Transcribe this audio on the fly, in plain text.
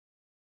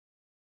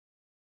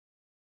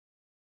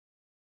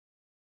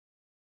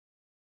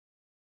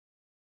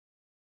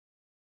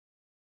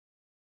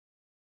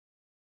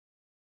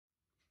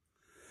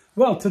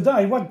Well,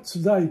 today, what's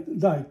the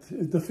date?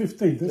 The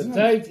 15th, isn't it? The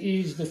date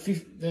is the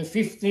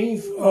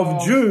 15th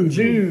of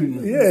June.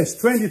 Yes,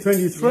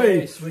 2023.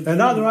 Yes,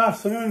 another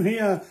afternoon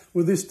here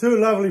with these two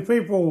lovely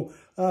people,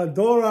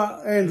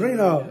 Dora and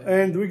Rino.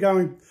 And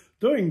we're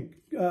doing,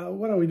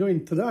 what are we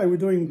doing today? We're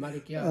doing,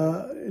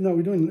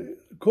 we're doing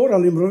Coro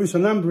all'improvviso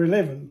number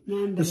 11,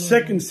 the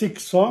second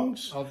 6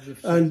 songs.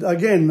 And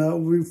again,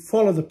 we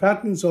follow the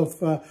patterns of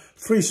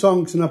 3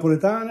 songs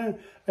Napoletane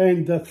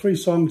and 3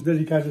 songs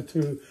dedicated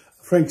to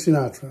Frank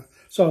Sinatra.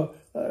 So,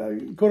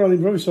 Coro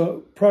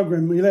all'improvviso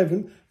program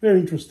 11, very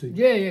interesting.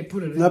 Yeah,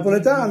 put it in.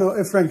 Napoletano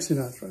and Frank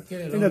Sinatra.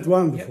 Isn't that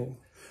wonderful?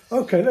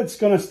 Yep. Okay, let's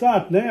gonna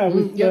start now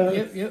with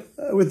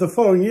with the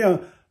following year.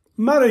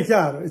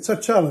 Marechiaro, it's a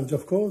challenge,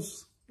 of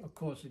course. Of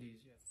course it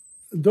is, yeah.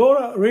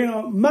 Dora,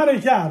 Rino,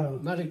 Marechiaro.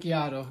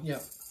 Marechiaro,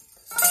 yeah.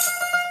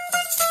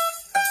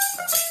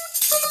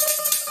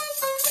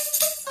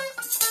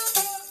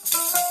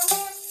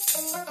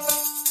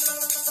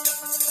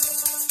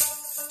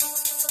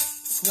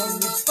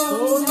 Quando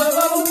sfonda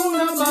la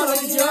luna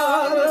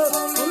Marechiaro,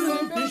 con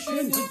i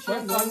pesci c'è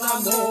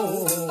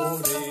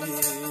l'amore.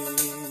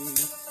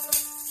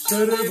 Se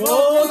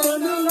regota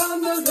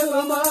nell'anno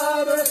della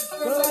mare,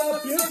 con la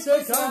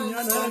piazza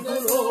cagna nel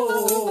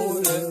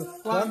colore,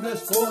 quando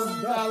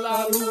sfonda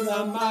la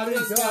luna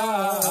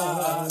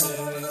Marechiaro.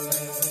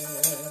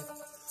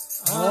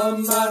 A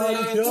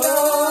Marechiaro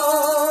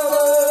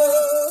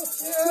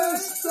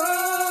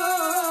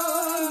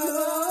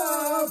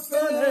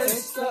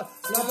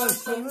la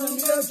passione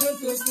mia c'è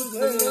tutto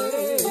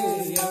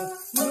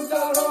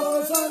nella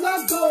rosa la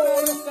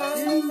gola,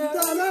 in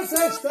la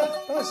testa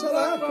passa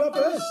l'acqua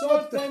per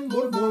sotto in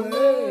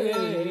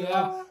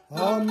borbolea.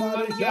 A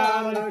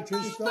Marechiaro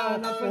ci sta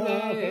una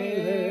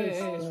festa.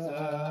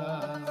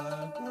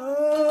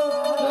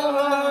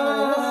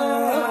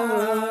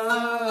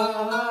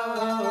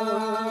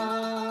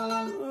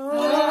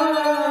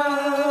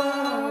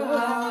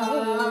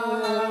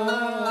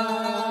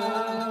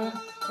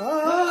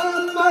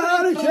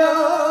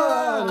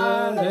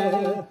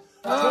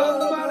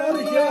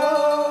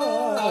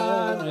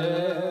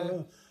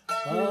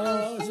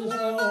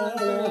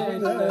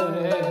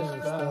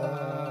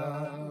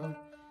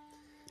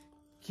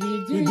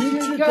 Chi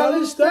dice che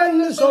le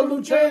stelle sono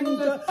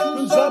lucenti,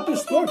 non sa più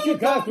spocchi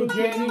che tu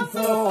tieni in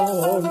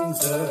fronte.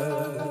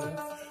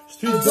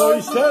 Sti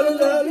 2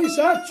 stelle li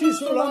sacci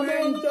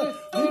solamente,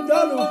 di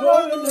dal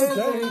cuore ne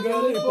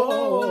tenga le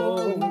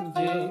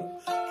ponti.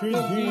 Chi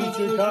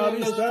dice che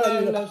le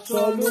stelle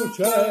sono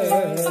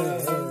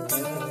lucenti.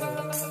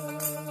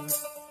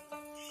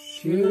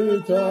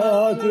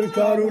 Scetate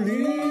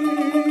Carolì,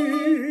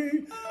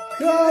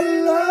 che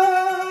l'aria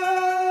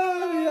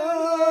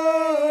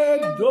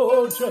è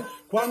dolce,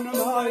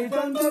 quando mai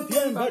tanto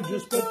tempo hai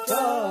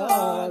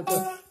aspettato,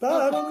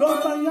 per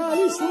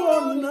accompagnare il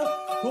suono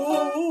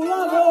con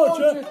la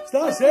voce,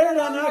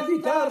 stasera una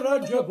chitarra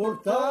già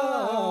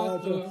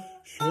portato.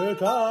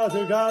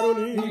 Scetate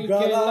Carolì,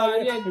 che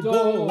l'aria è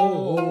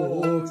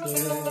dolce.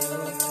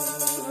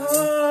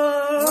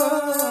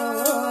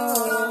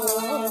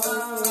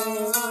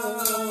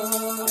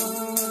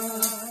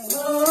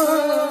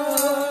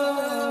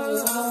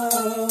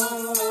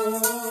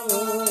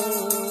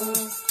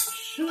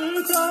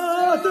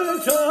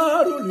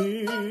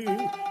 Carolì,